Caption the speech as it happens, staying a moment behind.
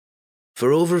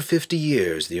For over 50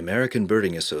 years, the American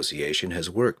Birding Association has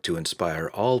worked to inspire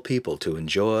all people to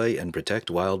enjoy and protect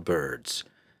wild birds.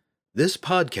 This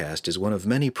podcast is one of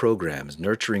many programs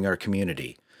nurturing our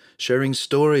community, sharing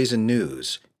stories and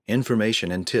news,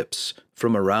 information and tips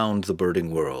from around the birding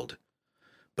world.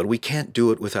 But we can't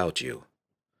do it without you.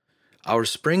 Our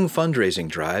spring fundraising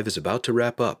drive is about to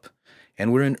wrap up,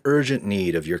 and we're in urgent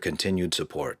need of your continued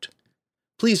support.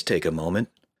 Please take a moment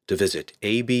to visit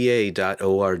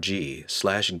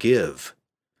aba.org/give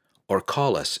or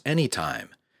call us anytime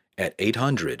at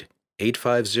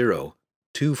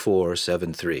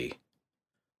 800-850-2473.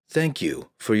 Thank you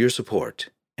for your support,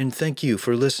 and thank you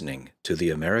for listening to the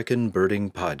American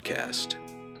Birding Podcast.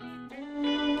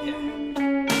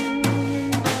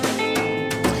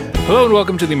 Hello and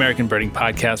welcome to the American Birding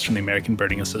Podcast from the American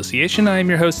Birding Association. I am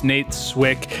your host, Nate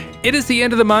Swick. It is the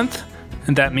end of the month,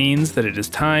 and that means that it is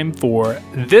time for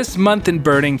This Month in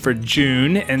Birding for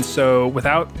June. And so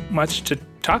without much to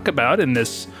talk about in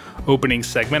this opening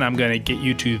segment, I'm going to get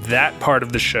you to that part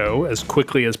of the show as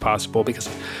quickly as possible because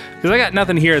I got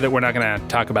nothing here that we're not going to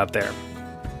talk about there.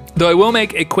 Though I will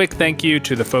make a quick thank you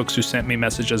to the folks who sent me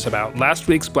messages about last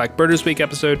week's Black Birders Week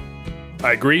episode.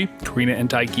 I agree. Tarina and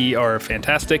Taiki are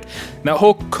fantastic. And that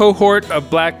whole cohort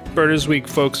of Black Birders Week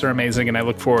folks are amazing, and I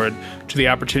look forward to the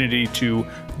opportunity to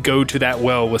go to that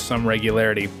well with some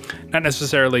regularity. Not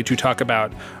necessarily to talk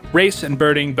about race and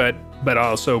birding, but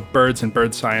also birds and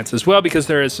bird science as well, because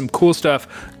there is some cool stuff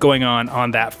going on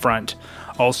that front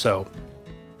also.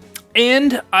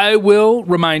 And I will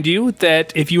remind you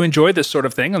that if you enjoy this sort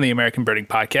of thing on the American Birding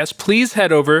Podcast, please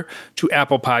head over to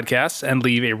Apple Podcasts and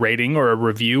leave a rating or a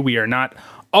review. We are not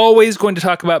always going to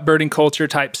talk about birding culture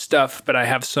type stuff, but I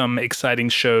have some exciting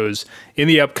shows in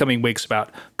the upcoming weeks about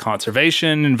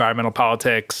conservation, environmental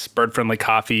politics, bird-friendly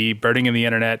coffee, birding in the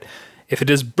internet. If it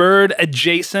is bird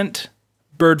adjacent,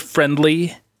 bird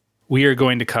friendly, we are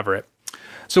going to cover it.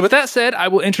 So with that said, I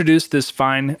will introduce this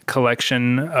fine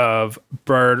collection of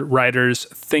bird writers,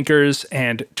 thinkers,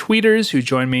 and tweeters who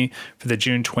join me for the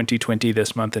June 2020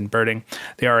 This Month in Birding.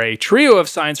 They are a trio of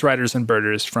science writers and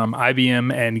birders from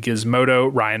IBM and Gizmodo,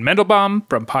 Ryan Mendelbaum,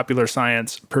 from Popular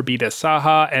Science, Purbita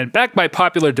Saha, and backed by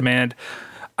popular demand,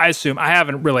 I assume, I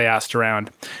haven't really asked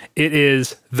around, it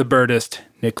is the birdist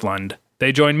Nick Lund.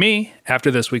 They join me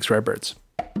after this week's Rare Birds.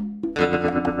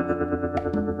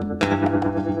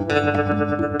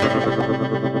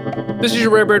 This is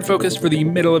your Rare Bird Focus for the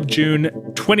middle of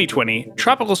June 2020.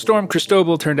 Tropical Storm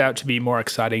Cristobal turned out to be more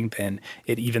exciting than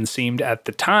it even seemed at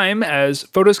the time, as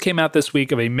photos came out this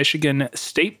week of a Michigan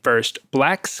state-first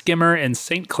black skimmer in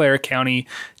St. Clair County,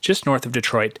 just north of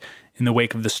Detroit, in the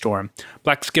wake of the storm.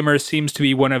 Black skimmer seems to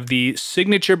be one of the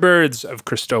signature birds of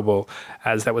Cristobal,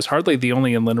 as that was hardly the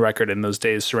only inland record in those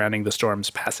days surrounding the storm's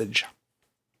passage.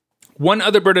 One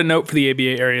other bird of note for the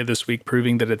ABA area this week,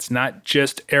 proving that it's not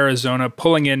just Arizona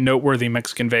pulling in noteworthy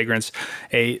Mexican vagrants.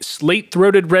 A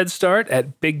slate-throated redstart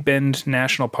at Big Bend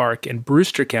National Park in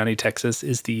Brewster County, Texas,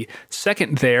 is the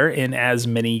second there in as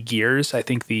many years. I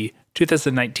think the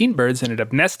 2019 birds ended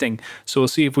up nesting, so we'll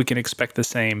see if we can expect the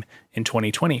same in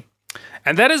 2020.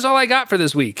 And that is all I got for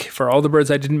this week. For all the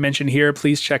birds I didn't mention here,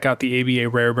 please check out the ABA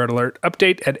Rare Bird Alert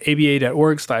update at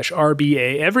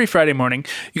aba.org/RBA every Friday morning.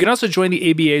 You can also join the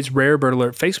ABA's Rare Bird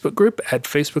Alert Facebook group at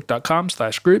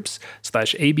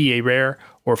facebook.com/groups/ABA Rare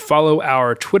or follow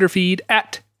our Twitter feed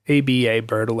at ABA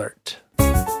Bird Alert.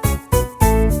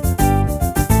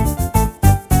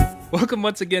 Welcome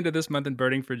once again to This Month in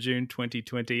Birding for June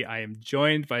 2020. I am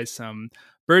joined by some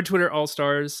Bird Twitter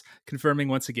All-Stars, confirming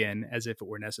once again, as if it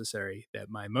were necessary, that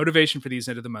my motivation for these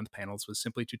end-of-the-month panels was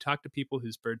simply to talk to people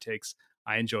whose bird takes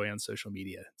I enjoy on social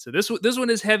media. So this one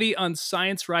is heavy on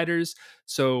science writers,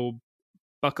 so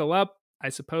buckle up, I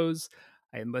suppose,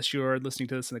 unless you're listening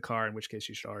to this in the car, in which case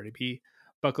you should already be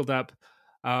buckled up.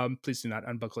 Please do not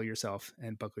unbuckle yourself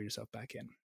and buckle yourself back in.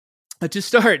 To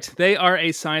start, they are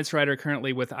a science writer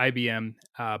currently with IBM,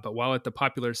 but while at the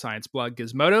popular science blog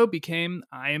Gizmodo, became,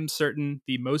 I am certain,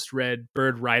 the most read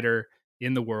bird writer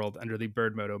in the world under the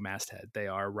Birdmodo masthead. They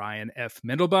are Ryan F.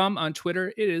 Mendelbaum on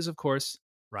Twitter. It is, of course,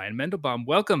 Ryan Mendelbaum.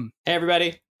 Welcome. Hey,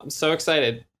 everybody. I'm so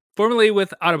excited. Formerly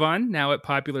with Audubon, now at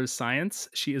Popular Science,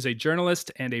 she is a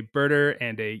journalist and a birder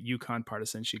and a Yukon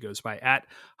partisan. She goes by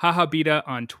 @HahaBita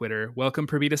on Twitter. Welcome,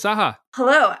 Purbita Saha.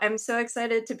 Hello, I'm so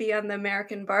excited to be on the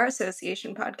American Bar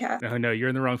Association podcast. Oh no, you're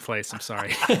in the wrong place. I'm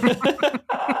sorry.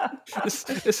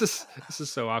 This is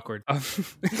so awkward.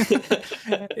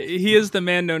 He is the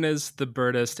man known as the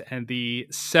Birdist and the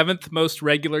 7th most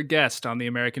regular guest on the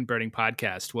American Birding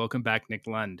Podcast. Welcome back, Nick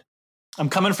Lund. I'm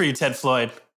coming for you, Ted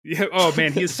Floyd. Yeah. Oh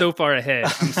man, he's so far ahead.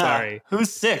 I'm sorry.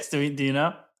 Who's 6? Do you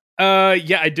know?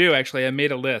 Yeah, I do actually. I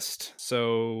made a list.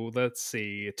 So let's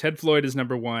see. Ted Floyd is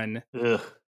number one. Ugh.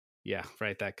 Yeah,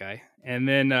 right, that guy. And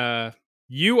then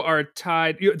you are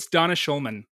tied. It's Donna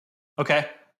Schulman Okay.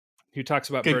 who talks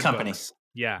about Good bird company. books.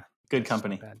 Yeah, Good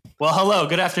company. bad. Well, hello.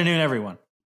 Good afternoon, everyone.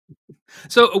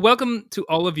 So welcome to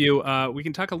all of you. We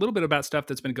can talk a little bit about stuff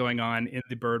that's been going on in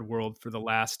the bird world for the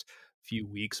last few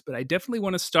weeks, but I definitely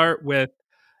want to start with,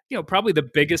 probably the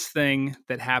biggest thing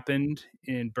that happened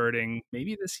in birding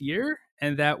maybe this year,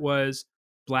 and that was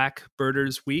Black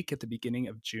Birders Week at the beginning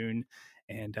of June.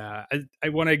 And I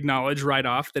want to acknowledge right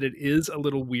off that it is a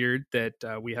little weird that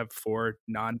we have 4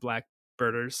 non-Black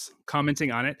birders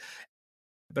commenting on it.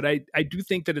 But I do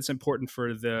think that it's important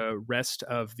for the rest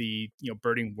of the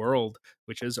birding world,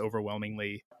 which is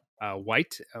overwhelmingly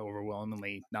white,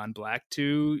 overwhelmingly non-Black,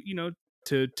 to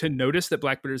to notice that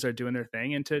Blackbirders are doing their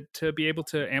thing and to be able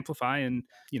to amplify and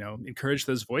encourage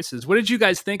those voices. What did you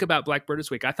guys think about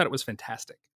Blackbirders Week? I thought it was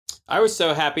fantastic. I was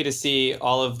so happy to see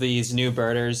all of these new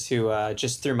birders who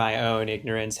just through my own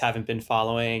ignorance haven't been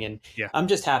following, and Yeah. I'm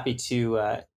just happy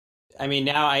to.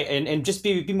 Now and just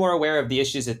be more aware of the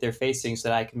issues that they're facing, so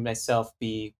that I can myself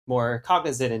be more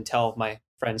cognizant and tell my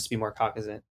friends to be more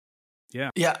cognizant. Yeah,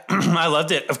 I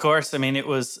loved it. Of course, I mean it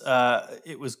was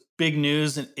big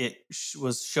news, and it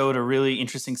showed a really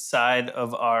interesting side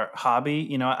of our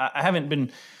hobby. I haven't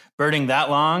been birding that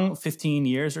long, 15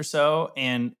 years or so,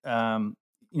 and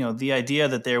the idea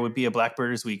that there would be a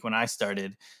Blackbirders Week when I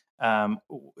started,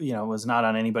 was not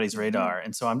on anybody's radar,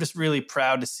 and so I'm just really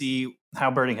proud to see how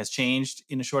birding has changed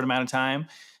in a short amount of time,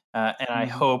 and I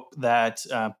hope that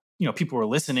people were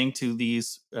listening to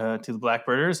these to the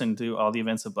Blackbirders and to all the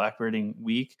events of Blackbirding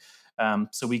Week,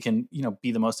 so we can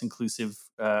be the most inclusive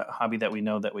hobby that we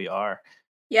know that we are.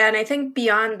 Yeah, and I think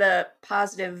beyond the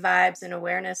positive vibes and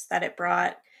awareness that it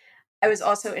brought, I was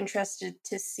also interested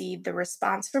to see the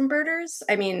response from birders.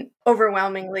 I mean,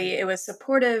 overwhelmingly it was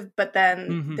supportive, but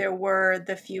then there were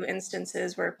the few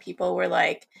instances where people were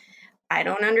like, I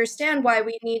don't understand why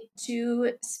we need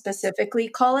to specifically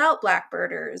call out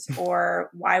Blackbirders or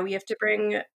why we have to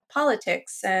bring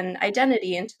politics and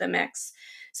identity into the mix.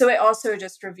 So it also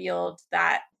just revealed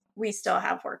that we still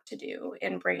have work to do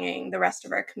in bringing the rest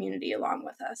of our community along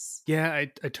with us. Yeah, I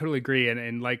totally agree.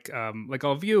 And like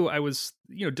all of you, I was,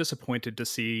 disappointed to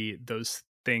see those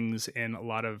things in a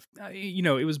lot of,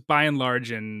 it was by and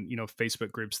large in,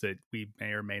 Facebook groups that we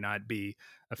may or may not be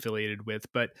affiliated with.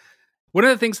 But one of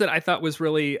the things that I thought was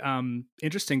really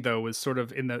interesting, though, was sort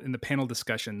of in the panel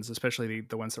discussions, especially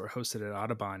the ones that were hosted at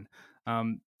Audubon,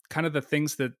 kind of the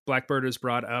things that Blackbirders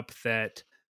brought up that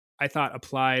I thought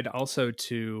applied also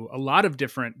to a lot of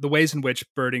the ways in which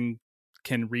birding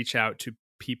can reach out to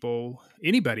people,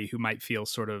 anybody who might feel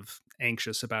sort of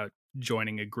anxious about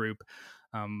joining a group.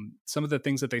 Some of the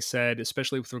things that they said,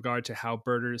 especially with regard to how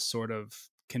birders sort of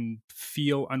can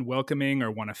feel unwelcoming or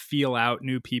want to feel out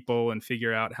new people and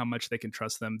figure out how much they can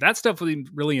trust them. That stuff was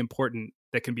really important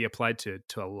that can be applied to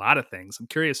a lot of things. I'm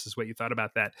curious as what you thought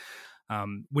about that.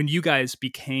 When you guys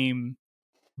became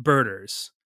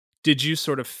birders, did you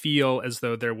sort of feel as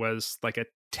though there was like a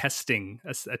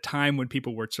time when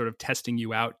people were sort of testing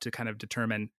you out to kind of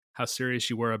determine how serious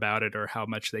you were about it or how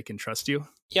much they can trust you?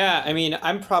 Yeah, I mean,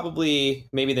 I'm probably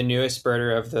maybe the newest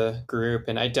birder of the group,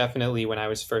 and I definitely, when I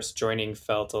was first joining,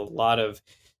 felt a lot of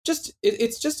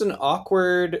it's just an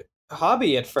awkward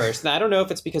hobby at first. And I don't know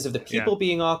if it's because of the people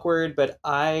being awkward, but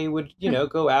I would,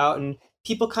 go out and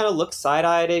people kind of look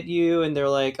side-eyed at you and they're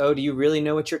like, oh, do you really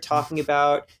know what you're talking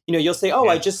about? You'll say, oh,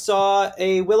 I just saw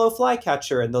a willow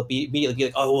flycatcher, and they'll immediately be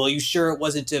like, oh, well, you sure it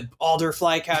wasn't an alder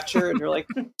flycatcher? And you're like,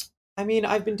 I mean,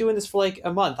 I've been doing this for like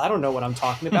a month. I don't know what I'm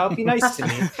talking about. Be nice to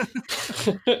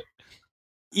me.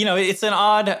 It's an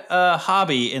odd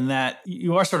hobby in that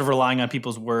you are sort of relying on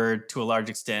people's word to a large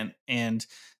extent. And,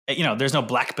 there's no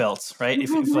black belts, right? If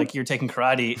like you're taking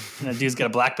karate and a dude's got a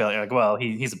black belt, you're like, well,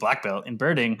 he's a black belt in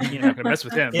birding. You're not going to mess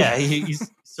with him. Yeah, you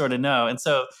sort of know. And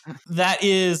so that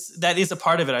is a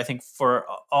part of it, I think, for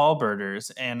all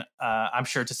birders. And I'm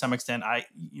sure to some extent,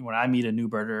 when I meet a new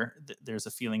birder, there's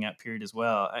a feeling out period as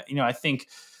well. I think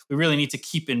we really need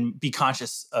to be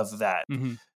conscious of that.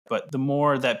 Mm-hmm. But the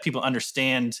more that people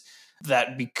understand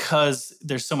that, because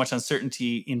there's so much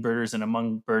uncertainty in birders and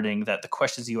among birding, that the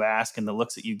questions you ask and the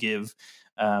looks that you give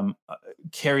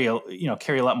carry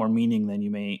a lot more meaning than you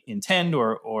may intend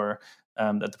or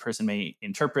that the person may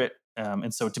interpret.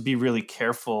 And so to be really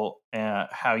careful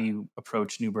how you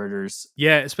approach new birders.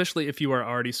 Yeah, especially if you are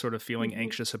already sort of feeling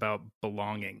anxious about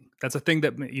belonging. That's a thing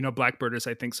that, black birders,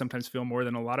 I think, sometimes feel more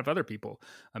than a lot of other people.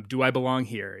 Do I belong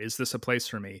here? Is this a place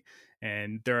for me?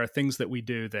 And there are things that we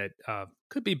do that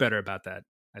could be better about that.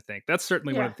 I think that's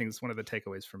certainly one Yeah. of the things, one of the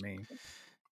takeaways for me.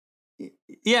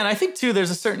 Yeah, and I think too, there's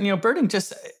a certain, birding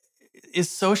just is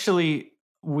socially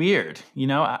weird.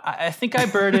 I think I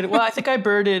birded. Well, I think I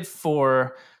birded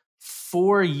for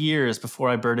 4 years before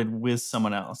I birded with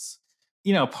someone else.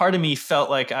 Part of me felt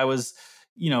like I was,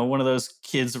 one of those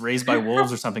kids raised by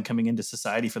wolves or something, coming into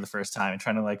society for the first time and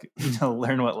trying to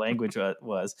learn what language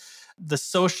was. The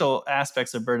social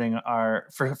aspects of birding are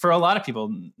for a lot of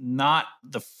people not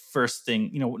the first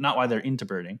thing. Not why they're into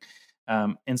birding,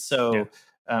 and so. Yeah.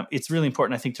 It's really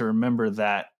important, I think, to remember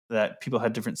that people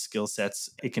have different skill sets.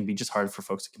 It can be just hard for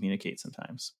folks to communicate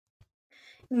sometimes.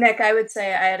 Nick, I would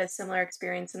say I had a similar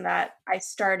experience in that I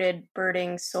started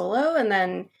birding solo, and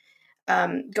then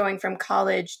going from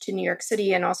college to New York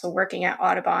City and also working at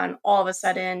Audubon, all of a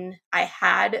sudden I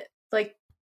had like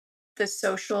the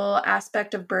social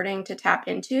aspect of birding to tap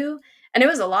into, and it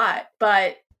was a lot.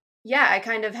 But yeah, I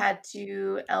kind of had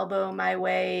to elbow my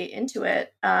way into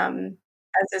it.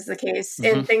 As is the case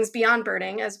in things beyond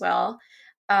birding as well.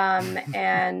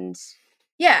 And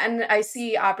yeah, and I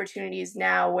see opportunities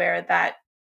now where that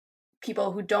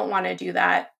people who don't want to do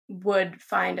that would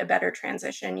find a better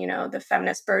transition. The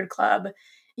Feminist Bird Club,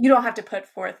 you don't have to put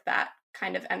forth that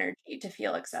kind of energy to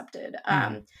feel accepted.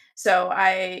 So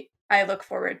I look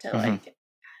forward to like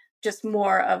just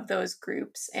more of those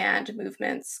groups and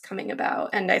movements coming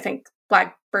about. And I think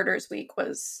Black Birders Week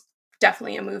was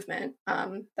definitely a movement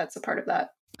that's a part of that.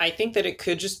 I think that it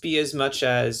could just be as much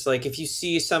as like if you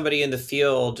see somebody in the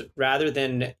field, rather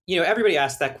than, everybody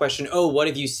asks that question, oh, what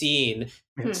have you seen?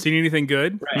 Seen anything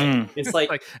good? Right. It's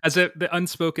like as the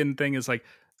unspoken thing is like,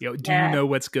 do you know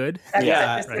what's good?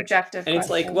 That's a subjective and question. it's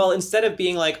like, well, instead of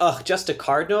being like, oh, just a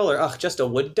cardinal or oh, just a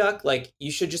wood duck, like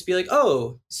you should just be like,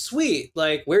 oh, sweet.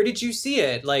 Like, where did you see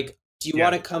it? Like, do you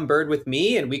want to come bird with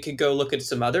me and we could go look at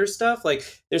some other stuff? Like,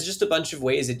 there's just a bunch of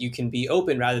ways that you can be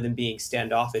open rather than being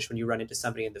standoffish when you run into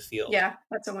somebody in the field. Yeah,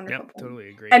 that's a wonderful point. Totally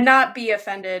agree. And not be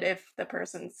offended if the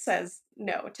person says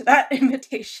no to that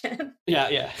invitation.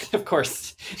 Yeah, of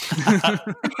course.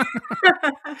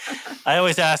 I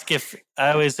always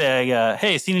say,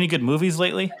 hey, seen any good movies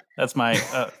lately? That's my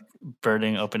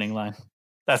birding opening line.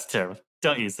 That's terrible.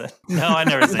 Don't use that. No, I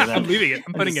never say that. I'm leaving it.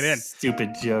 I'm putting it in.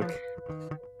 Stupid joke.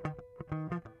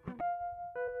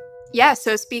 Yeah,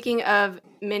 so speaking of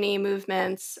mini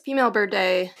movements, Female Bird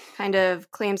Day kind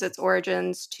of claims its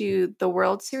origins to the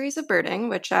World Series of Birding,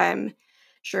 which I'm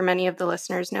sure many of the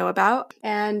listeners know about.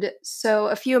 And so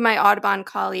a few of my Audubon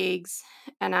colleagues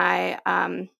and I,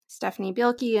 Stephanie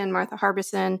Bielke and Martha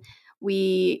Harbison,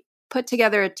 we put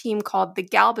together a team called the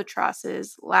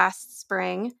Galbatrosses last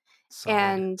spring.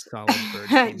 Solid bird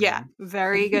team. Yeah,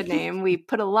 very good name. We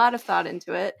put a lot of thought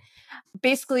into it.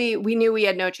 Basically, we knew we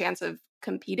had no chance of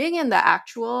competing in the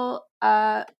actual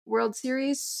World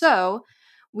Series, so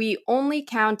we only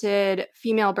counted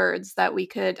female birds that we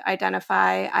could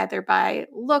identify either by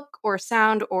look or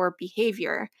sound or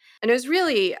behavior. And it was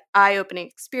really eye-opening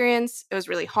experience. It was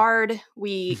really hard.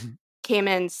 We came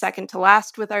in second to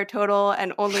last with our total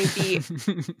and only beat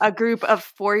a group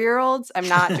of 4-year-olds. I'm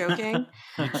not joking.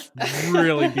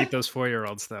 Really beat those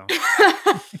 4-year-olds though.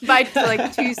 By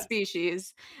like 2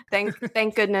 species. Thank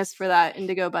goodness for that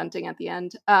indigo bunting at the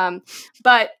end.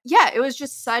 But yeah, it was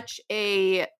just such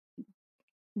a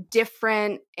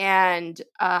different and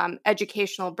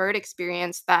educational bird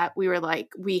experience that we were like,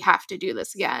 we have to do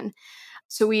this again.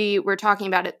 So we were talking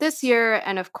about it this year,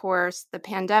 and of course, the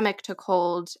pandemic took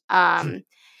hold. And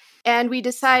we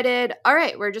decided, all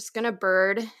right, we're just going to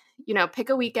bird, pick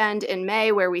a weekend in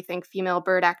May where we think female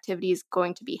bird activity is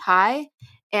going to be high,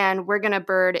 and we're going to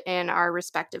bird in our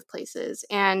respective places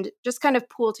and just kind of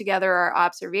pool together our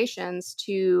observations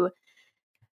to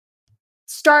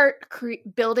start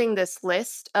building this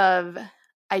list of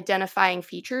identifying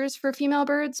features for female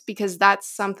birds, because that's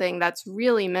something that's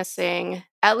really missing,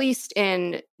 at least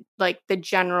in like the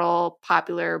general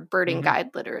popular birding guide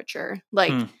literature.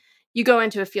 Like you go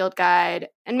into a field guide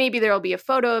and maybe there'll be a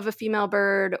photo of a female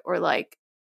bird or like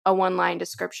a 1-line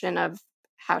description of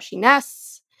how she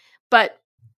nests, but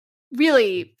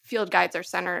really field guides are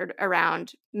centered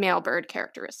around male bird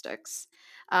characteristics,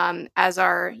 as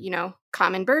are,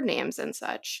 common bird names and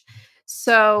such.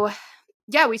 So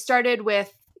yeah, we started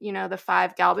with, the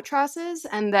 5 Galbatrosses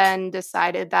and then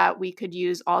decided that we could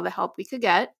use all the help we could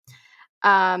get.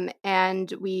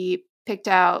 And we picked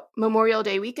out Memorial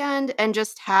Day weekend and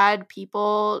just had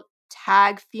people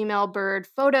tag female bird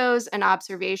photos and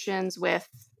observations with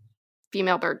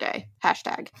Female Bird Day,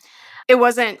 hashtag. It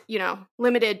wasn't,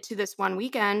 limited to this one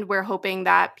weekend. We're hoping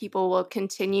that people will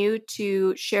continue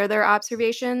to share their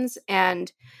observations.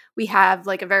 And we have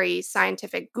like a very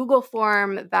scientific Google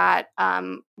form that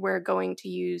we're going to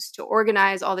use to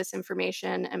organize all this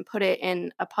information and put it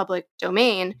in a public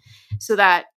domain so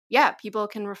that, people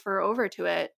can refer over to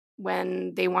it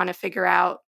when they want to figure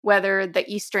out whether the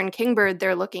eastern kingbird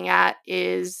they're looking at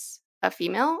is a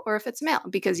female or if it's male,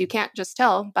 because you can't just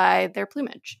tell by their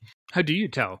plumage. How do you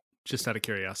tell? Just out of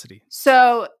curiosity.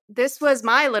 So this was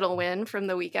my little win from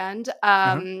the weekend.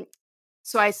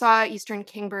 So I saw eastern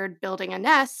kingbird building a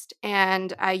nest,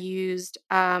 and I used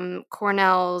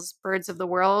Cornell's Birds of the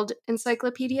World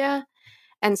encyclopedia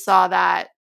and saw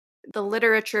that the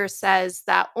literature says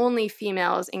that only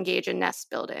females engage in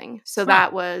nest building. So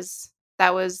that was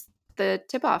the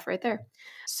tip off right there.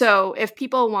 So if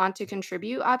people want to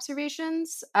contribute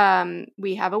observations,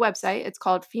 we have a website. It's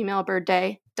called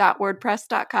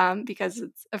femalebirday.wordpress.com because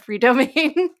it's a free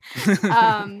domain.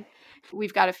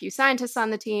 We've got a few scientists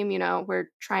on the team. We're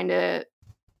trying to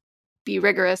be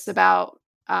rigorous about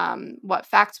what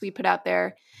facts we put out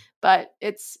there, but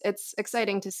it's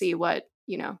exciting to see what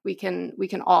we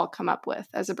can all come up with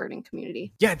as a birding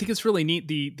community. Yeah, I think it's really neat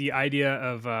the idea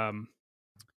of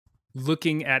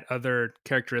looking at other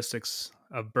characteristics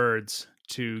of birds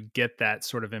to get that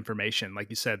sort of information. Like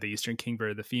you said, the eastern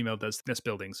kingbird, the female does nest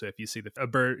building. So if you see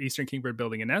eastern kingbird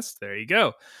building a nest, there you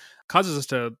go. Causes us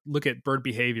to look at bird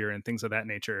behavior and things of that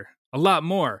nature a lot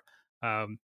more,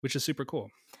 which is super cool.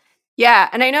 Yeah,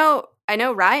 and I know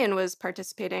Ryan was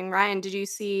participating. Ryan, did you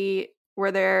see?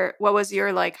 What was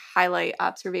your highlight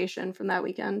observation from that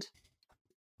weekend?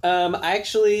 I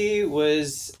actually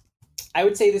I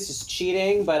would say this is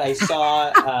cheating, but I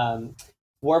saw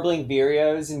warbling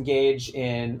vireos engage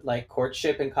in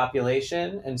courtship and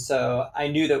copulation. And so I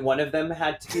knew that one of them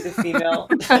had to be the female.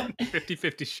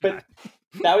 50-50 shot. But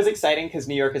that was exciting because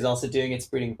New York is also doing its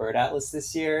breeding bird atlas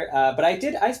this year. But I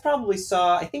probably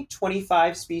saw, I think,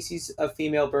 25 species of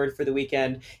female bird for the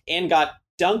weekend and got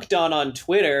dunked on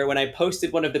Twitter when I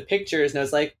posted one of the pictures, and I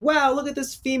was like, wow, look at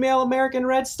this female American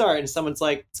redstart. And someone's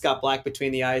like, it's got black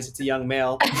between the eyes. It's a young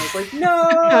male. And I was like,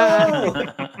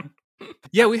 no.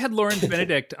 Yeah, we had Lauren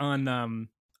Benedict on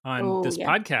this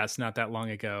podcast not that long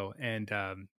ago. And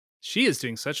she is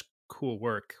doing such cool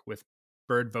work with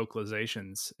bird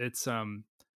vocalizations. It's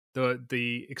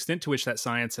the extent to which that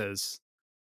science has,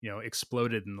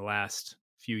 exploded in the last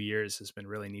few years has been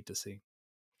really neat to see.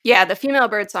 Yeah, the Female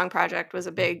Birdsong Project was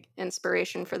a big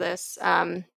inspiration for this.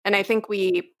 And I think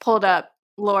we pulled up,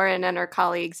 Lauren and her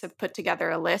colleagues have put together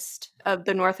a list of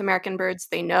the North American birds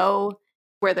they know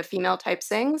where the female type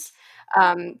sings.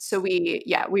 So we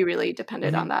really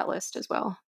depended on that list as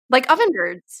well. Like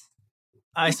ovenbirds.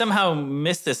 I somehow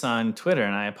missed this on Twitter,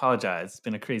 and I apologize. It's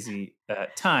been a crazy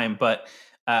time, but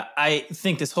I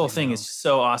think this whole thing is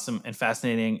so awesome and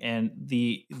fascinating, and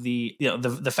the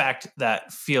fact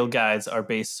that field guides are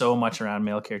based so much around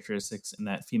male characteristics, and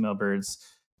that female birds,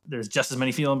 there's just as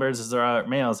many female birds as there are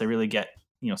males. They really get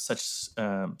such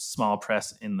small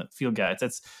press in the field guides.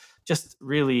 That's just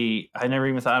really, I never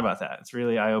even thought about that. It's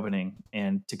really eye opening,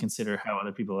 and to consider how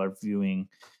other people are viewing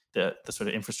the sort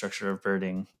of infrastructure of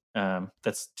birding.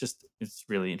 It's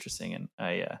really interesting, and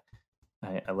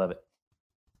I love it.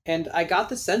 And I got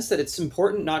the sense that it's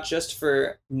important not just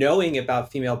for knowing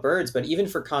about female birds, but even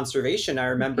for conservation. I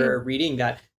remember reading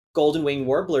that golden wing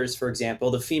warblers, for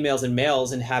example, the females and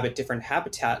males inhabit different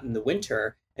habitat in the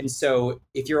winter. And so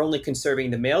if you're only conserving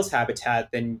the male's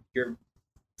habitat, then you're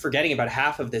forgetting about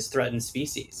half of this threatened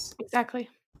species. Exactly.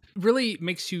 Really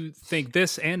makes you think,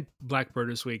 this and Black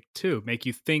Birders Week too, make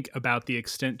you think about the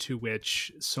extent to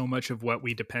which so much of what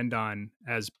we depend on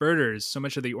as birders, so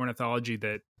much of the ornithology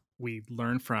that we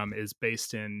learn from is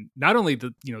based in not only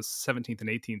the 17th and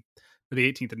 18th or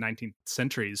the 18th and 19th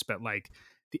centuries, but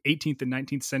the 18th and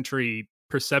 19th century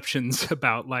perceptions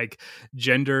about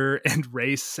gender and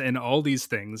race and all these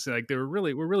things. We're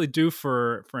really due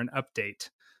for an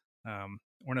update.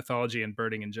 Ornithology and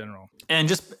birding in general, and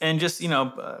just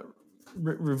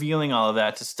revealing all of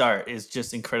that to start is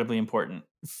just incredibly important.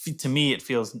 To me, it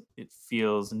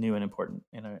feels new and important,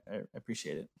 and I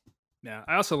appreciate it. Yeah,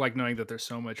 I also like knowing that there's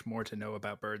so much more to know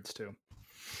about birds too.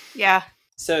 Yeah.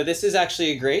 So this is actually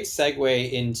a great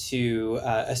segue into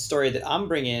a story that I'm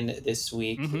bringing this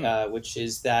week, which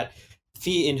is that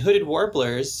in hooded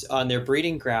warblers on their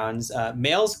breeding grounds,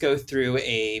 males go through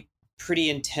a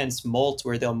pretty intense molt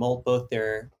where they'll molt both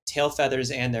their tail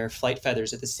feathers and their flight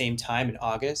feathers at the same time in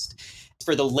August.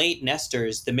 For the late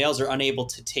nesters, the males are unable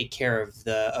to take care of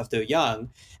the young,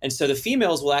 and so the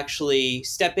females will actually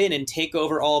step in and take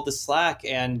over all of the slack.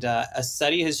 And a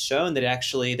study has shown that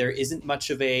actually there isn't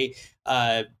much of a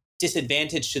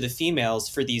disadvantage to the females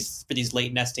for these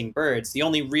late nesting birds. The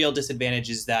only real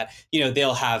disadvantage is that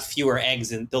they'll have fewer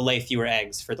eggs and they'll lay fewer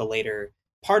eggs for the later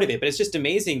part of it. But it's just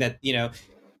amazing that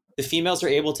the females are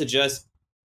able to just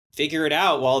figure it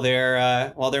out while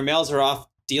their males are off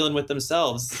dealing with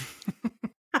themselves.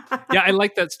 Yeah, I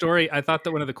like that story. I thought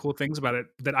that one of the cool things about it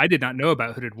that I did not know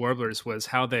about hooded warblers was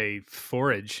how they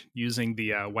forage using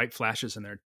the white flashes in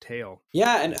their tail.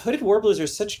 Yeah, and hooded warblers are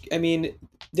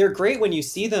they're great when you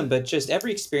see them, but just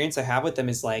every experience I have with them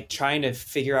is like trying to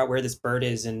figure out where this bird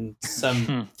is in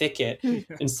some thicket.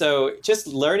 And so just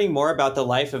learning more about the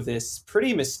life of this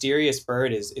pretty mysterious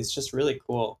bird is just really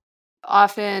cool.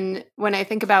 Often when I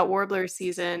think about warbler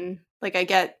season, like I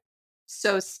get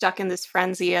so stuck in this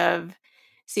frenzy of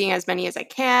seeing as many as I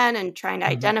can and trying to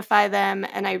identify them.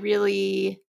 And I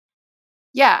really,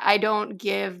 I don't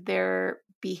give their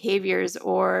behaviors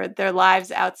or their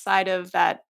lives outside of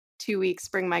that 2-week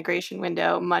spring migration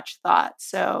window much thought.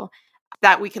 So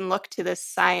that we can look to this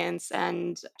science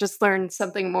and just learn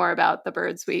something more about the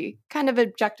birds we kind of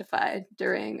objectified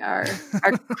during our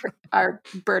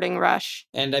birding rush.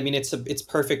 And I mean, it's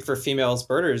perfect for Females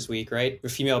Birders Week, right? Or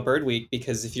Female Bird Week,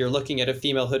 because if you're looking at a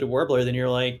female hooded warbler, then you're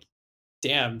like,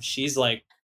 damn, she's like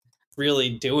really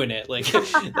doing it. Like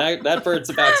that bird's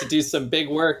about to do some big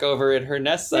work over at her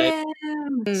nest site.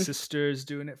 Yeah. Sisters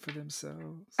doing it for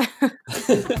themselves.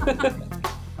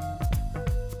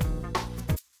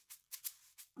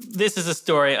 This is a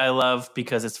story I love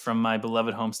because it's from my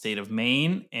beloved home state of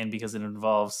Maine and because it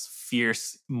involves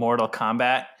fierce mortal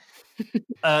combat.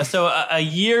 So a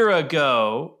year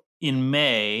ago in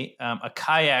May, a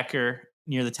kayaker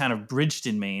near the town of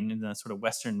Bridgeton, Maine, in the sort of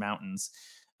western mountains,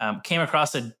 came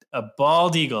across a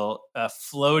bald eagle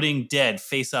floating dead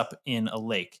face up in a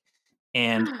lake.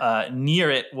 And near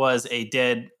it was a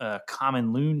dead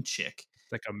common loon chick.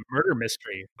 Like a murder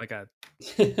mystery. Like a...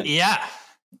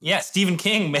 Yeah, Stephen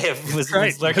King was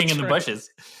lurking in the bushes.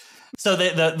 So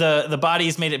the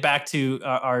bodies made it back to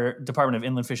our Department of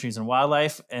Inland Fisheries and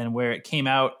Wildlife, and where it came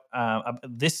out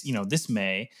this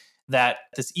May, that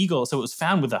this eagle, so it was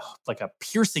found with a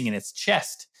piercing in its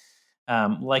chest,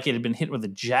 like it had been hit with a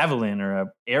javelin or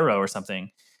an arrow or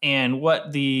something. And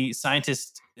what the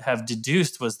scientists have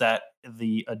deduced was that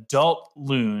the adult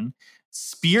loon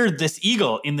speared this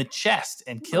eagle in the chest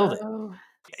and killed it.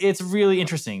 It's really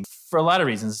interesting for a lot of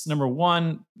reasons. Number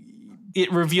one,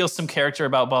 it reveals some character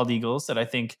about bald eagles that I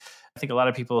think a lot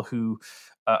of people who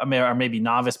are maybe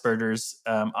novice birders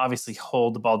obviously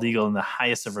hold the bald eagle in the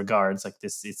highest of regards, like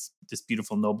this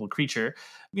beautiful, noble creature.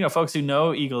 Folks who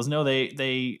know eagles know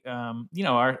they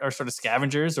are sort of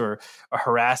scavengers or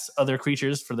harass other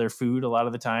creatures for their food a lot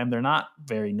of the time. They're not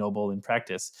very noble in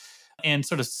practice. And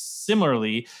sort of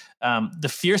similarly, the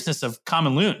fierceness of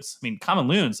common loons. I mean, common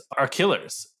loons are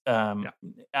killers.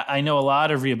 I know a lot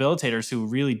of rehabilitators who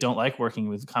really don't like working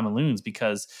with common loons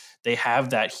because they have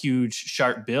that huge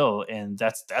sharp bill, and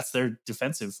that's their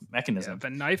defensive mechanism. The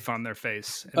knife on their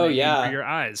face. And for your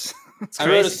eyes. I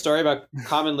wrote a story about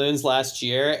common loons last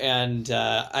year, and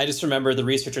I just remember the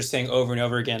researchers saying over and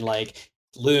over again, like,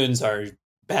 loons are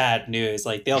bad news.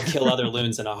 Like, they'll kill other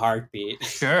loons in a heartbeat.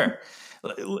 Sure.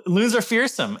 Loons are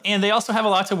fearsome, and they also have a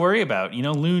lot to worry about.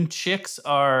 Loon chicks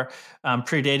are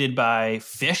predated by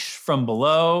fish from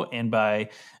below and by,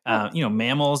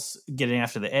 mammals getting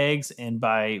after the eggs and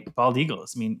by bald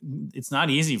eagles. I mean, it's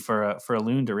not easy for a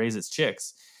loon to raise its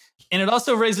chicks. And it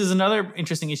also raises another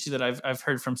interesting issue that I've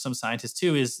heard from some scientists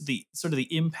too, is the sort of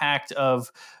the impact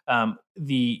of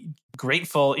the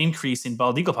grateful increase in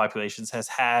bald eagle populations has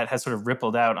sort of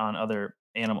rippled out on other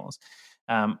animals.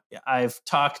 I've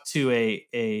talked to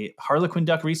a harlequin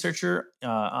duck researcher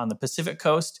on the Pacific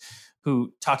coast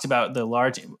who talked about the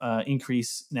large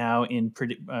increase now in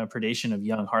predation of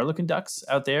young harlequin ducks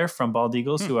out there from bald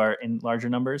eagles who are in larger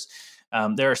numbers.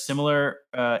 There are similar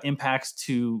impacts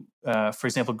to, for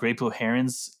example, great blue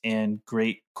herons and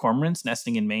great cormorants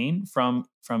nesting in Maine from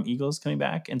eagles coming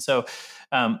back. And so,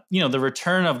 the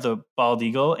return of the bald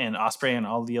eagle and osprey and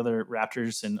all the other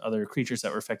raptors and other creatures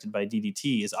that were affected by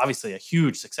DDT is obviously a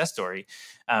huge success story.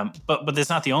 But that's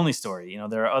not the only story.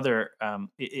 There are other,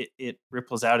 it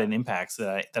ripples out in impacts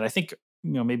that I think,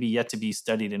 maybe yet to be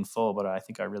studied in full, but I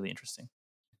think are really interesting.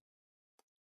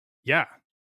 Yeah.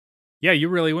 Yeah, you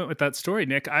really went with that story,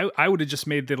 Nick. I would have just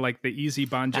made the easy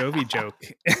Bon Jovi joke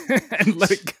and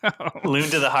let it go. Loon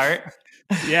to the heart.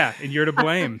 Yeah, and you're to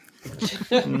blame.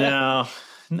 No,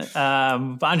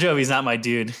 Bon Jovi's not my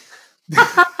dude.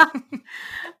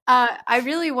 I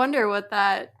really wonder what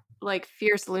that like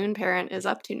fierce loon parent is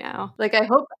up to now. Like I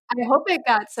hope it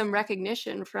got some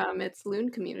recognition from its loon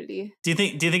community. Do you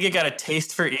think it got a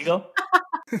taste for eagle?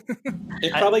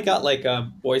 It probably got like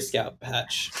a Boy Scout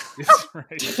patch. That's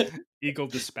right. Eagle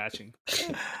dispatching.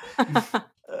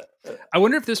 I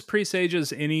wonder if this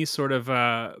presages any sort of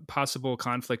possible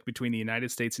conflict between the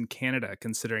United States and Canada,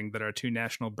 considering that our two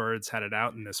national birds had it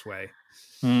out in this way.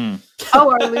 Hmm.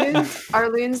 Oh, are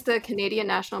loons the Canadian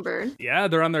national bird? Yeah,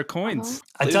 they're on their coins.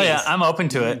 I tell you, I'm open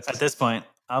to it at this point.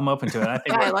 I'm open to it. I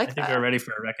think, Yeah, I think we're ready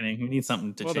for a reckoning. We need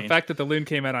something to change. The fact that the loon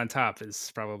came out on top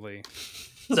is probably...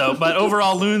 So, but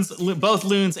overall, both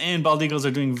loons and bald eagles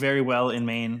are doing very well in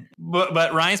Maine.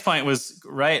 But Ryan's point was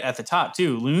right at the top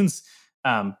too. Loons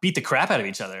beat the crap out of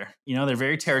each other. You know, they're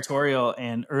very territorial,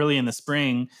 and early in the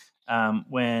spring,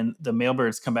 when the male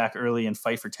birds come back early and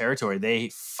fight for territory,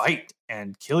 they fight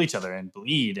and kill each other and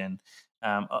bleed. And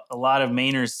a lot of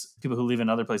Mainers, people who live in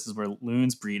other places where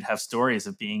loons breed, have stories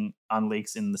of being on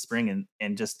lakes in the spring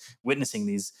and just witnessing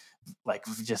these like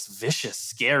just vicious,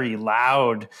 scary,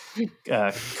 loud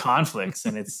conflicts.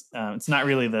 And it's not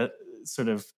really the sort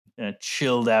of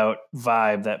chilled out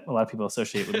vibe that a lot of people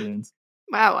associate with loons.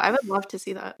 Wow, I would love to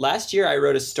see that. Last year, I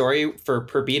wrote a story for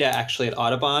Perdita, actually, at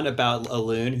Audubon about a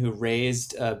loon who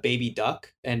raised a baby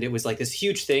duck. And it was like this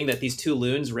huge thing that these two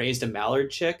loons raised a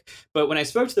mallard chick. But when I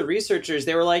spoke to the researchers,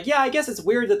 they were like, yeah, I guess it's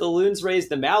weird that the loons raised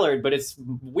the mallard, but it's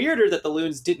weirder that the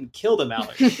loons didn't kill the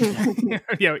mallard.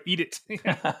 Yeah, eat it.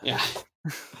 Yeah.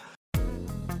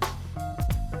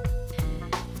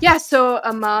 Yeah, so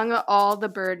among all the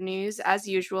bird news, as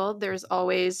usual, there's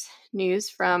always news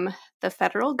from the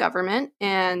federal government,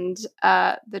 and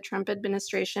the Trump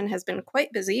administration has been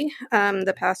quite busy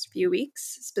the past few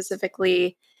weeks,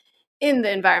 specifically in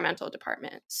the environmental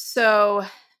department. So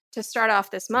to start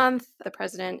off this month, the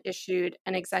president issued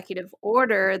an executive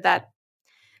order that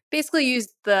basically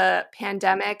used the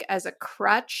pandemic as a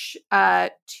crutch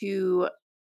to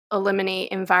eliminate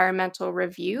environmental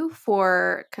review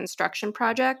for construction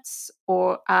projects,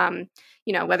 or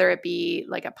whether it be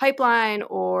like a pipeline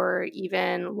or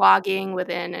even logging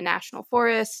within a national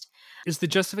forest. Is the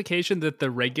justification that the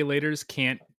regulators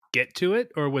can't get to it,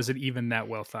 or was it even that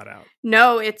well thought out?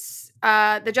 No, it's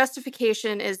the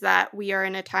justification is that we are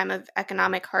in a time of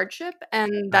economic hardship,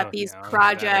 and that these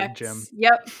projects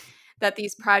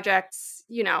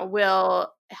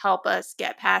will help us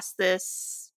get past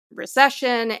this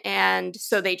recession, and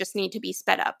so they just need to be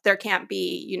sped up. There can't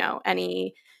be,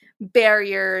 any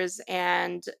barriers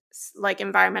and like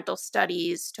environmental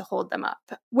studies to hold them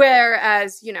up.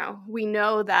 Whereas, we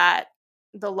know that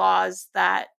the laws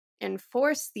that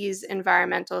enforce these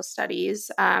environmental studies,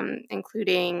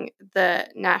 including the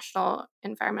National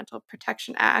Environmental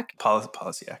Protection Act,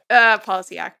 Policy Act,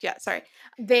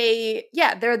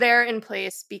 they're there in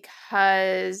place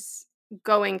because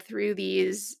going through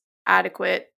these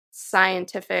adequate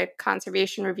scientific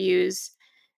conservation reviews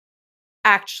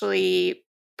actually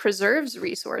preserves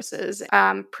resources,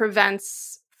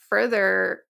 prevents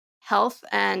further health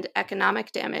and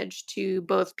economic damage to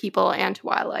both people and to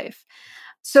wildlife.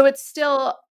 So it's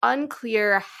still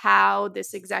unclear how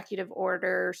this executive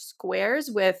order squares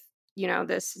with,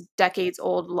 this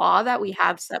decades-old law that we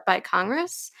have set by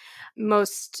Congress.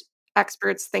 Most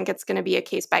experts think it's going to be a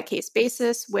case-by-case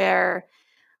basis where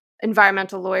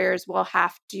environmental lawyers will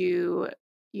have to,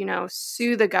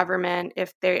 sue the government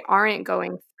if they aren't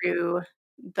going through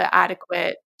the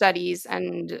adequate studies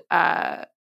and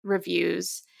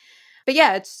reviews. But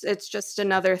yeah, it's just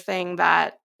another thing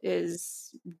that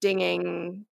is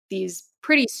dinging these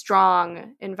pretty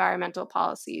strong environmental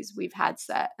policies we've had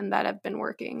set and that have been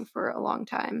working for a long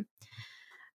time.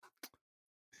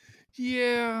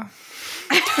 Yeah.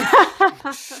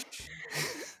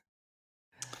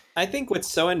 I think what's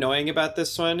so annoying about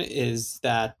this one is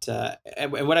that,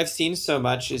 and what I've seen so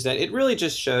much is that it really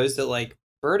just shows that like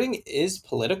birding is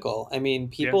political. I mean,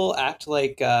 people act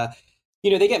like,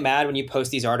 they get mad when you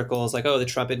post these articles like, oh, the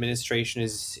Trump administration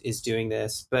is doing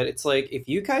this. But it's like, if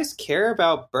you guys care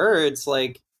about birds,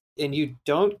 like, and you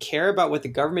don't care about what the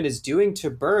government is doing to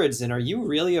birds, then are you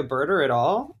really a birder at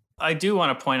all? I do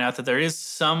want to point out that there is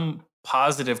some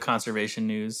positive conservation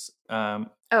news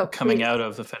coming out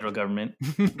of the federal government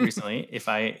recently. If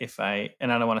I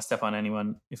and I don't want to step on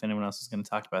anyone if anyone else is going to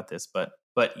talk about this, but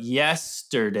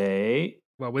yesterday,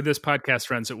 well, when this podcast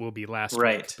runs, it will be last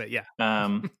week. But yeah,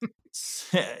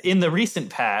 in the recent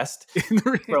past,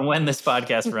 from when this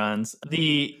podcast runs,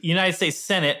 the United States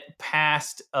Senate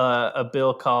passed a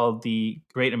bill called the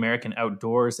Great American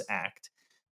Outdoors Act,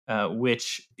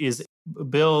 which is a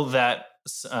bill that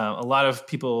a lot of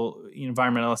people,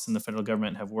 environmentalists in the federal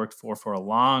government have worked for a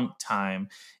long time.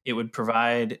 It would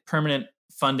provide permanent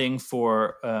funding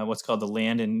for what's called the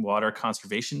Land and Water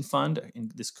Conservation Fund,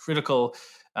 this critical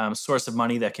source of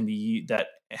money that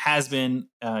has been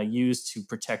used to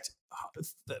protect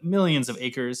millions of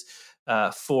acres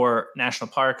for national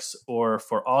parks or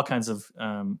for all kinds of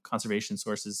conservation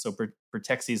sources. So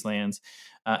protects these lands.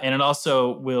 And it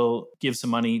also will give some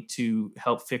money to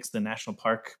help fix the national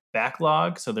park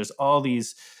backlog. So there's all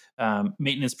these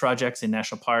maintenance projects in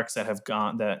national parks that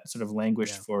sort of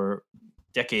languished for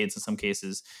decades in some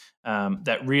cases,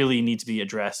 that really need to be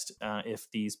addressed if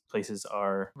these places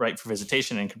are right for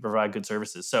visitation and can provide good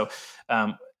services. So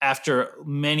after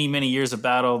many, many years of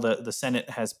battle, the Senate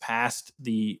has passed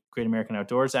the Great American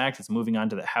Outdoors Act. It's moving on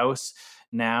to the House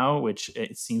now, which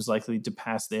it seems likely to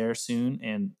pass there soon.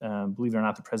 And believe it or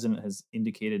not, the president has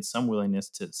indicated some willingness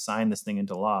to sign this thing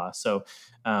into law. So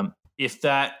if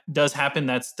that does happen,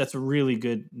 that's really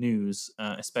good news,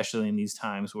 especially in these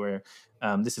times where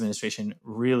this administration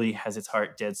really has its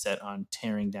heart dead set on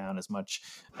tearing down as much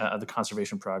of the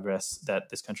conservation progress that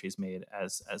this country has made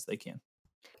as they can.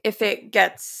 If it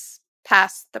gets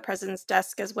past the president's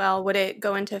desk as well, would it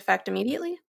go into effect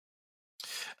immediately?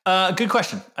 Good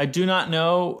question. I do not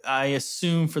know. I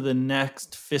assume for the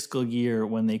next fiscal year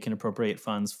when they can appropriate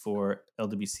funds for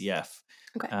LWCF.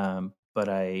 Okay. But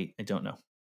I don't know.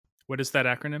 What is that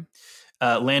acronym?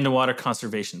 Land and Water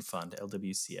Conservation Fund,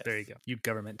 LWCF. There you go. You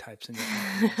government types in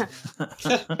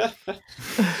your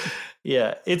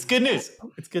Yeah, it's good news.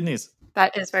 It's good news.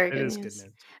 That is very good news.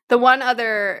 The one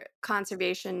other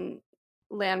conservation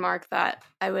landmark that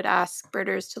I would ask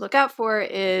birders to look out for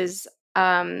is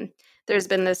there's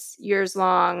been this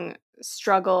years-long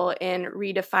struggle in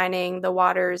redefining the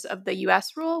waters of the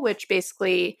U.S. rule, which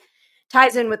basically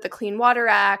ties in with the Clean Water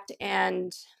Act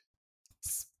and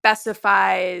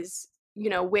specifies,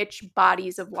 which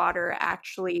bodies of water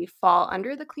actually fall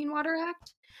under the Clean Water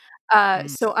Act.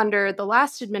 So under the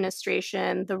last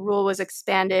administration, the rule was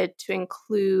expanded to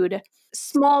include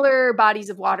smaller bodies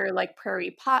of water like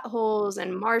prairie potholes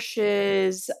and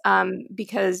marshes,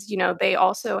 because, they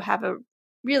also have a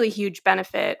really huge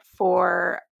benefit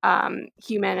for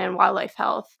human and wildlife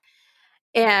health.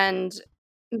 And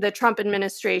the Trump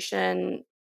administration,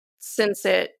 since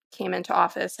it came into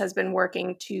office, has been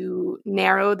working to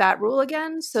narrow that rule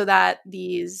again so that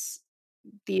these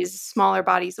smaller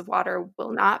bodies of water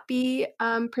will not be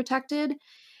protected.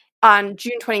 On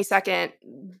June 22nd,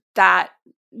 that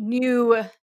new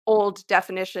old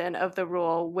definition of the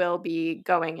rule will be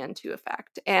going into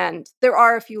effect. And there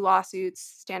are a few lawsuits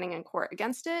standing in court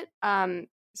against it,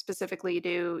 specifically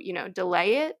to,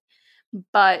 delay it.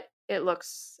 But it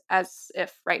looks as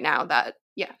if right now that,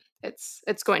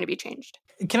 it's going to be changed.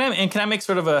 Can I make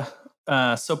sort of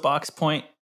a soapbox point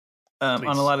on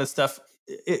a lot of stuff?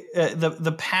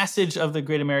 The passage of the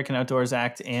Great American Outdoors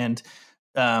Act and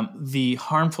the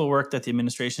harmful work that the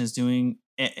administration is doing,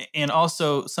 and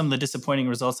also some of the disappointing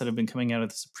results that have been coming out of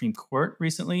the Supreme Court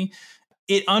recently,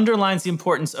 it underlines the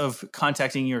importance of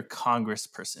contacting your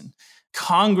congressperson.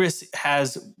 Congress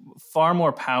has far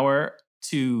more power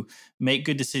to make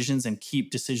good decisions and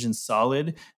keep decisions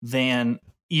solid than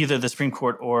either the Supreme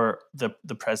Court or the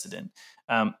president.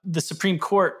 The Supreme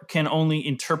Court can only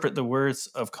interpret the words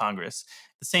of Congress.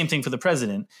 The same thing for the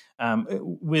president.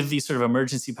 With these sort of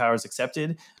emergency powers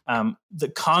accepted, the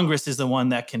Congress is the one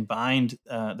that can bind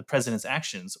the president's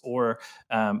actions or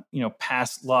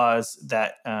pass laws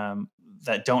that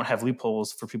don't have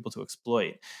loopholes for people to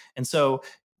exploit. And so,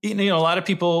 a lot of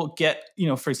people get,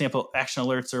 for example, action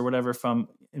alerts or whatever from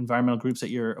environmental groups that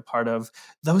you're a part of.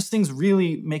 Those things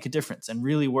really make a difference and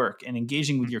really work. And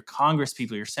engaging with your Congress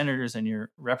people, your senators and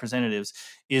your representatives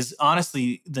is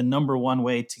honestly the number one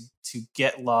way to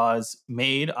get laws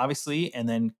made, obviously,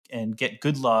 and get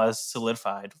good laws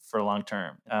solidified for long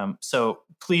term. So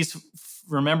please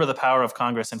remember the power of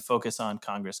Congress and focus on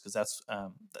Congress, because that's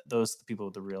those are the people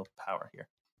with the real power here.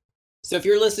 So if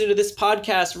you're listening to this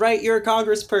podcast, write your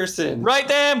congressperson. Write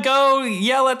them. Go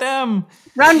yell at them.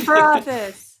 Run for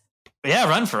office. Yeah,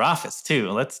 run for office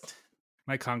too.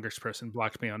 My congressperson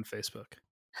blocked me on Facebook.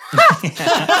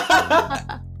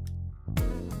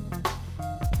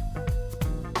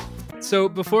 So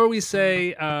before we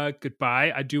say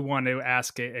goodbye, I do want to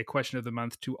ask a question of the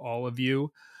month to all of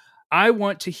you. I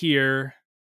want to hear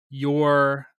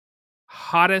your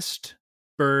hottest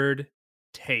bird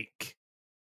take.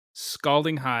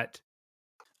 Scalding hot.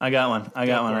 I got one.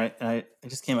 Right. I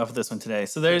just came up with this one today.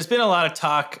 So there's been a lot of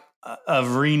talk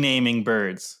of renaming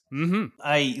birds. Mm-hmm.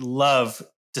 I love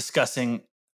discussing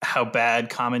how bad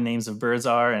common names of birds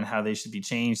are and how they should be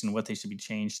changed and what they should be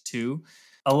changed to.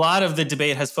 A lot of the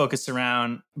debate has focused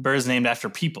around birds named after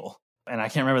people. And I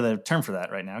can't remember the term for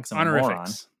that right now because I'm a moron.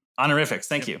 Honorifics,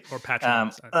 thank you. Or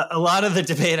patronyms. A lot of the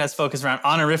debate has focused around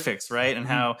honorifics, right? And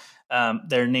how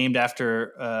they're named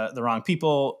after the wrong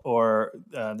people or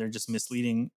they're just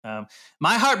misleading.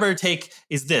 My Heartbird take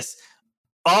is this.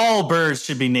 All birds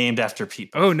should be named after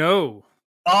people. Oh, no.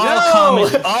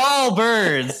 All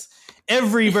birds,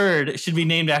 every bird should be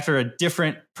named after a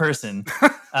different person.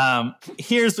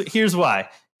 Here's why.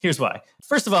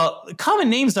 First of all,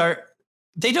 common names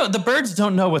the birds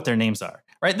don't know what their names are,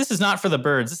 right? This is not for the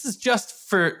birds. This is just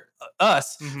for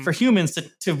us, for humans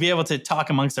to be able to talk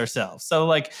amongst ourselves. So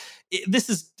like, it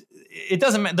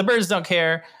doesn't matter. The birds don't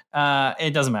care.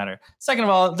 It doesn't matter. Second of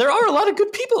all, there are a lot of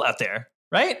good people out there.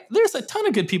 Right? There's a ton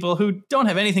of good people who don't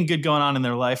have anything good going on in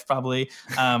their life, probably.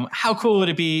 How cool would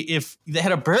it be if they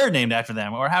had a bird named after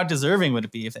them? Or how deserving would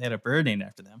it be if they had a bird named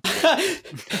after them?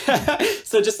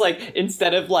 So just like,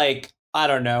 instead of like, I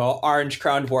don't know,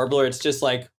 orange-crowned warbler, it's just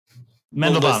like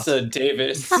Melissa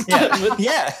Davis.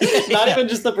 Yeah. Not even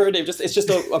just the bird name, it's just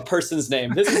a person's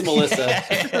name. This is Melissa.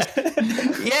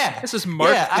 Yeah. This is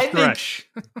Mark the Thrush.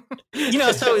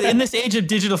 So in this age of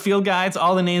digital field guides,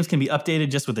 all the names can be updated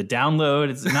just with a download.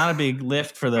 It's not a big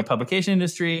lift for the publication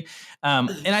industry.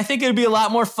 And I think it would be a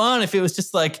lot more fun if it was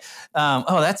just like,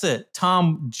 that's a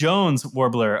Tom Jones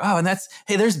warbler. Oh, and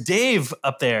there's Dave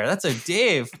up there. That's a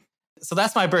Dave. So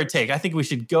that's my bird take. I think we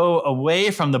should go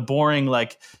away from the boring,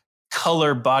 like,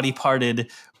 color body parted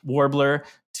warbler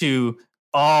to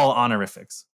all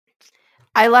honorifics.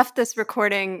 I left this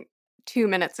recording 2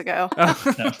 minutes ago.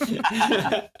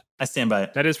 I stand by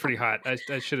it. That is pretty hot. I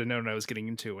should have known what I was getting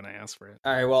into when I asked for it.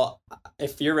 All right, well,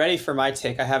 if you're ready for my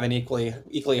take, I have an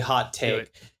equally hot take,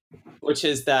 which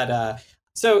is that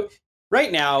so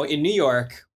right now in New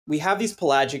York, we have these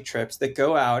pelagic trips that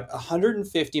go out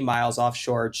 150 miles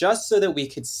offshore just so that we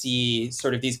could see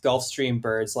sort of these Gulf Stream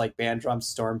birds like Bandrum's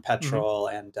storm petrel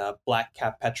and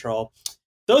black-capped petrel.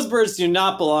 Those birds do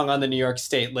not belong on the New York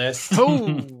State list.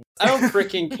 Oh, I don't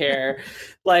freaking care.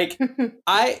 Like,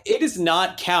 it does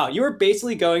not count. You are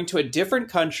basically going to a different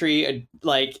country.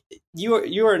 Like,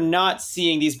 you are not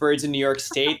seeing these birds in New York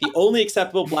State. The only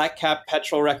acceptable black-capped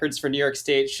petrel records for New York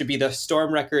State should be the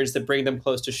storm records that bring them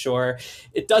close to shore.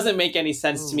 It doesn't make any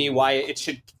sense to me why it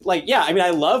should, like, yeah, I mean,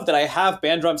 I love that I have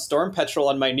Bandrum's storm petrel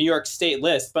on my New York State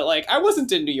list, but like, I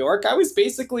wasn't in New York. I was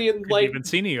basically in couldn't even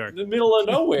see New York, the middle of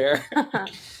nowhere.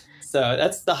 So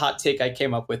that's the hot take I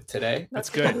came up with today. That's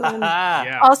good.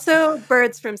 Yeah. Also,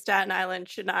 birds from Staten Island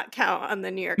should not count on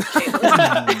the New York State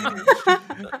list.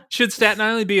 Should Staten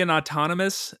Island be an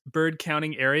autonomous bird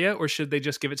counting area, or should they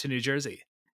just give it to New Jersey?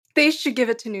 They should give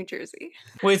it to New Jersey.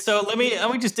 Wait, so let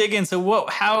me just dig in. So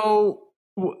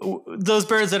those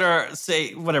birds that are,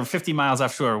 say, 50 miles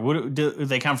offshore, do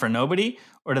they count for nobody,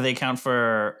 or do they count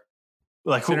for,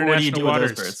 like, what do you do with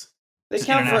those birds? They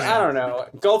count for, I don't know,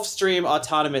 Gulf Stream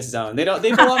autonomous zone. They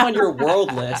belong on your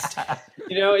world list.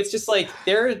 It's just like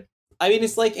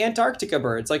it's like Antarctica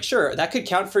birds. Like, sure, that could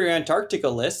count for your Antarctica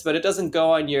list, but it doesn't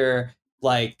go on your,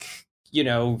 like,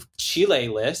 Chile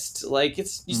list. Like,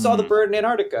 you saw the bird in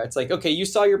Antarctica. It's like, okay, you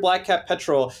saw your black-capped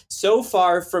petrel so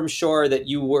far from shore that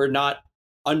you were not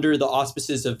under the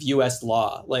auspices of U.S.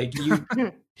 law. Like, you...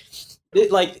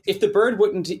 if the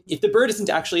bird isn't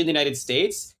actually in the United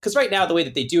States, because right now the way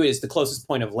that they do it is the closest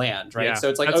point of land, right? Yeah, so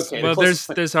it's like, okay. Well,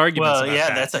 there's arguments. Well,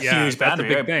 about that's a yeah, huge boundary.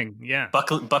 That's a big thing. Yeah,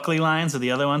 Buckley lines are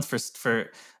the other ones for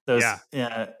those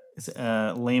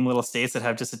lame little states that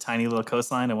have just a tiny little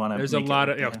coastline. There's a lot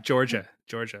of Georgia.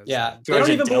 Yeah, they don't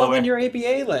even belong on your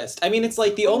ABA list. I mean, it's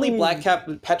like the only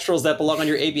black-capped petrels that belong on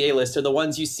your ABA list are the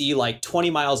ones you see like 20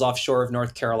 miles offshore of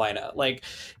North Carolina. Like,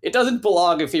 it doesn't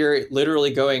belong if you're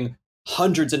literally going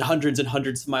hundreds and hundreds and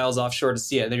hundreds of miles offshore to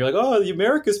see it. And then you're like, oh, the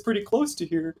America's pretty close to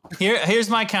here. Here's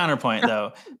my counterpoint,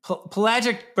 though.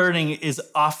 Pelagic birding is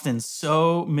often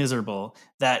so miserable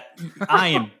that I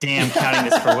am damn counting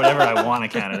this for whatever I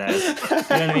want to count it as. You know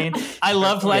what I mean? I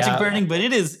love pelagic birding, but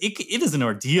it is an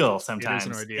ordeal sometimes.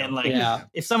 It is an ordeal. And like,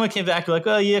 if someone came back like,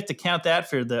 oh, you have to count that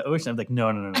for the ocean, I'm like, no.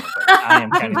 I am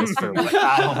counting this for what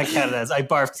I want to count it as. I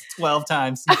barfed 12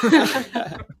 times.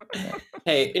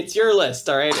 Hey, it's your list,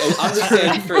 all right? I'm just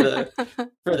saying for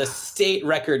the state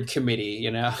record committee,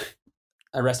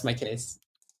 I rest my case.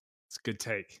 It's a good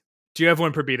take. Do you have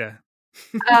one, Prabita?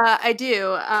 I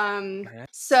do.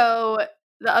 So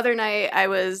the other night I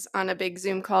was on a big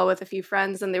Zoom call with a few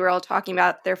friends and they were all talking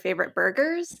about their favorite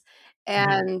burgers.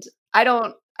 And I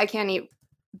can't eat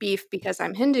beef because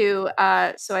I'm Hindu.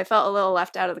 So I felt a little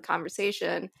left out of the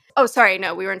conversation. Oh, sorry.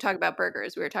 No, we weren't talking about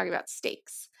burgers. We were talking about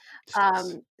steaks.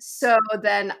 So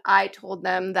then I told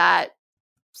them that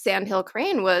sandhill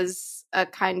crane was a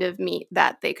kind of meat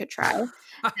that they could try.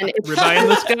 And Ribeye in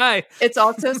the sky. It's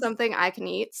also something I can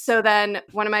eat. So then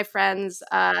one of my friends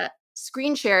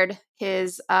screen shared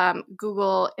his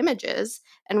Google images,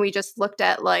 and we just looked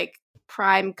at like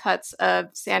prime cuts of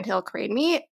sandhill crane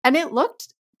meat, and it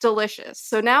looked delicious.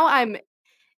 So now I'm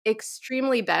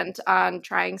extremely bent on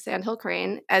trying sandhill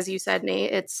crane. As you said,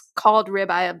 Nate, it's called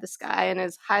ribeye of the sky and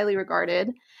is highly regarded.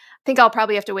 I think I'll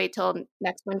probably have to wait till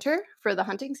next winter for the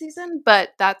hunting season, but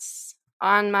that's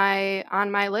on my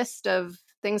list of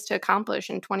things to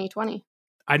accomplish in 2020.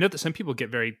 I know that some people get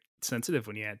very sensitive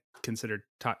when you consider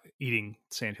eating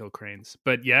sandhill cranes,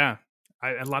 but yeah,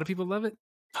 a lot of people love it.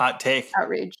 Hot take.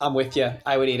 Outrage. I'm with you.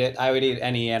 I would eat it. I would eat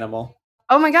any animal.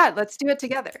 Oh my God, let's do it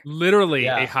together. Literally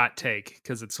Yeah. a hot take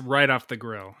because it's right off the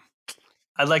grill.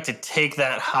 I'd like to take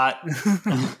that hot.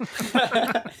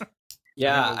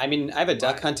 Yeah, I mean, I have a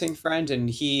duck hunting friend, and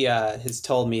he has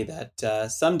told me that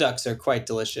some ducks are quite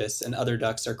delicious and other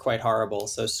ducks are quite horrible.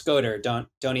 So scoter,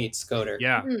 don't eat scoter.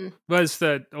 Yeah. Mm. Well, it's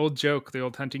the old joke, the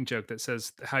old hunting joke that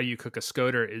says how you cook a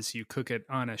scoter is you cook it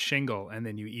on a shingle and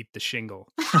then you eat the shingle.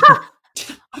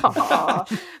 Aw,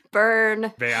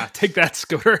 burn. Yeah, take that,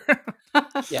 scoter.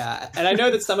 Yeah, and I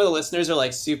know that some of the listeners are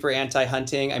like super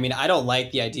anti-hunting. I mean, I don't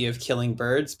like the idea of killing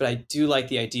birds, but I do like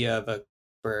the idea of a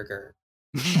burger.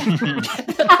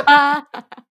 All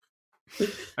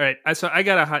right, so I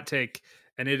got a hot take,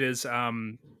 and it is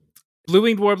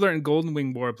blue-winged warbler and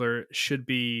golden-winged warbler should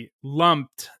be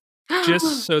lumped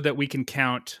just so that we can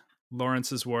count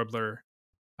Lawrence's warbler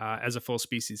as a full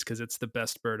species because it's the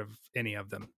best bird of any of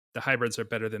them. The hybrids are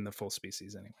better than the full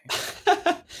species anyway.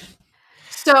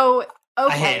 So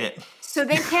okay, I hate it. So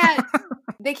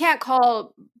they can't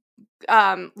call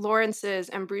Lawrence's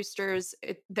and Brewster's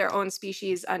their own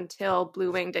species until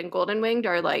blue-winged and golden-winged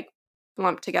are like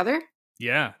lumped together.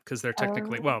 Yeah, because they're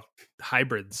technically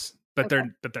hybrids, but Okay.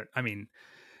 they're I mean,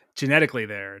 genetically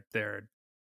they're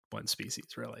one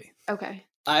species really. Okay.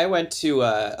 I went to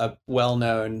a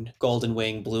well-known golden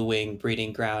wing, blue wing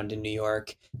breeding ground in New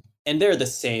York, and they're the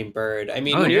same bird. I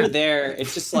mean, Oh, when yeah. you're there,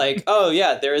 it's just like, oh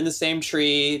yeah, they're in the same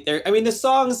tree. I mean, the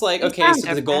song's like, okay, so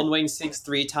the Okay. golden wing sings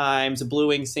 3 times, a blue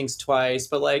wing sings twice.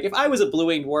 But like, if I was a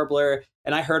blue-winged warbler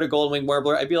and I heard a golden-winged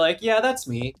warbler, I'd be like, yeah, that's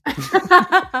me.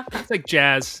 It's like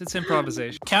jazz. It's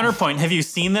improvisation. Counterpoint. Have you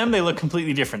seen them? They look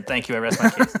completely different. Thank you. I rest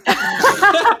my case.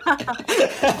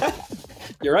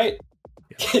 You're right.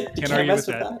 You Can't argue with mess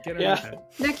with that. Can't argue Yeah. with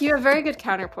that. Nick, you have very good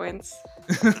counterpoints.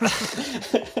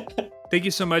 Thank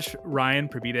you so much, Ryan,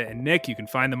 Prabita, and Nick. You can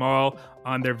find them all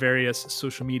on their various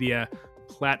social media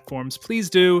platforms. Please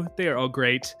do. They are all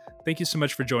great. Thank you so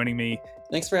much for joining me.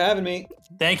 Thanks for having me.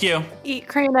 Thank you. Eat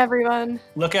crane, everyone.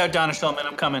 Look out, Donna Schulman.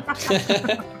 I'm coming.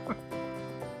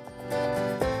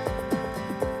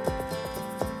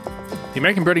 The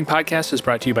American Birding Podcast is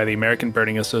brought to you by the American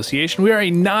Birding Association. We are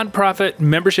a nonprofit,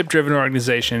 membership-driven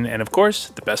organization, and of course,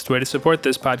 the best way to support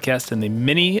this podcast and the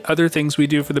many other things we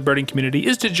do for the birding community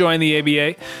is to join the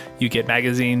ABA. You get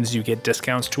magazines, you get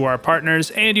discounts to our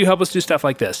partners, and you help us do stuff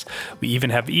like this. We even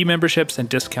have e-memberships and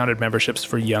discounted memberships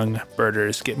for young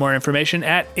birders. Get more information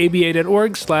at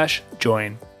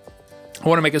aba.org/join. I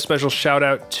want to make a special shout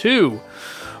out to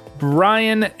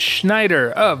Brian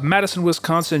Schneider of Madison,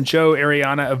 Wisconsin, Joe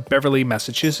Ariana of Beverly,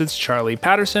 Massachusetts, Charlie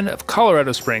Patterson of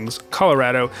Colorado Springs,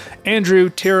 Colorado, Andrew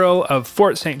Tyrrell of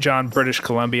Fort St. John, British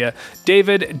Columbia,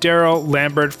 David Darrell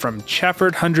Lambert from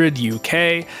Chafford Hundred,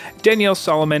 UK, Danielle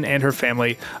Solomon and her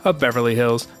family of Beverly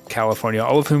Hills, California,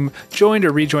 all of whom joined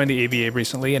or rejoined the ABA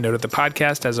recently and noted the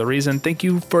podcast as a reason. Thank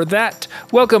you for that.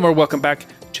 Welcome or welcome back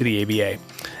to the ABA.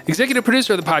 Executive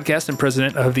producer of the podcast and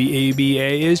president of the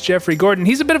ABA is Jeffrey Gordon.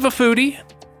 He's a bit of a foodie.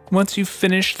 Once you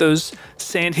finish those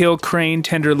sandhill crane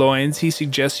tenderloins, he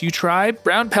suggests you try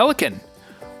brown pelican,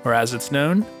 or as it's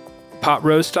known, pot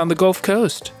roast on the Gulf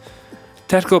Coast.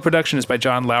 Technical production is by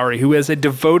John Lowry, who is a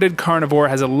devoted carnivore,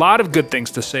 has a lot of good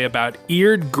things to say about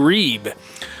eared grebe,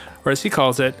 or as he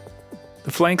calls it,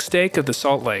 the flank steak of the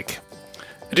Salt Lake.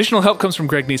 Additional help comes from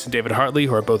Greg Neese and David Hartley,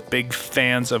 who are both big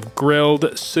fans of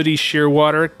grilled, sooty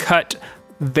shearwater, cut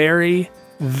very,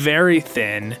 very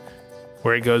thin,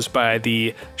 where it goes by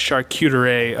the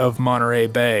charcuterie of Monterey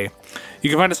Bay. You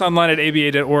can find us online at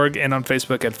aba.org and on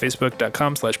Facebook at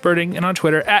facebook.com/birding and on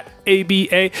Twitter at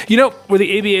ABA. You know, where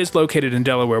the ABA is located in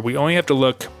Delaware, we only have to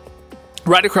look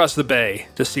right across the bay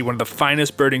to see one of the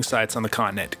finest birding sites on the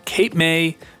continent, Cape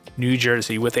May, New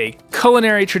Jersey, with a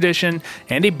culinary tradition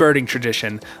and a birding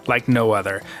tradition like no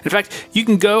other. In fact, you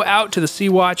can go out to the Sea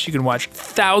Watch, you can watch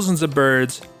thousands of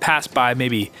birds pass by,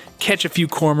 maybe catch a few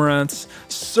cormorants,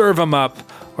 serve them up,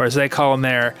 or as they call them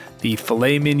there, the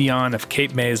filet mignon of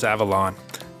Cape May's Avalon.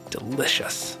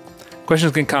 Delicious.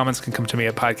 Questions and comments can come to me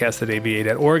at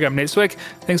podcast@ava.org. I'm Nate Swick.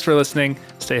 Thanks for listening.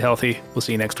 Stay healthy. We'll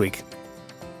see you next week.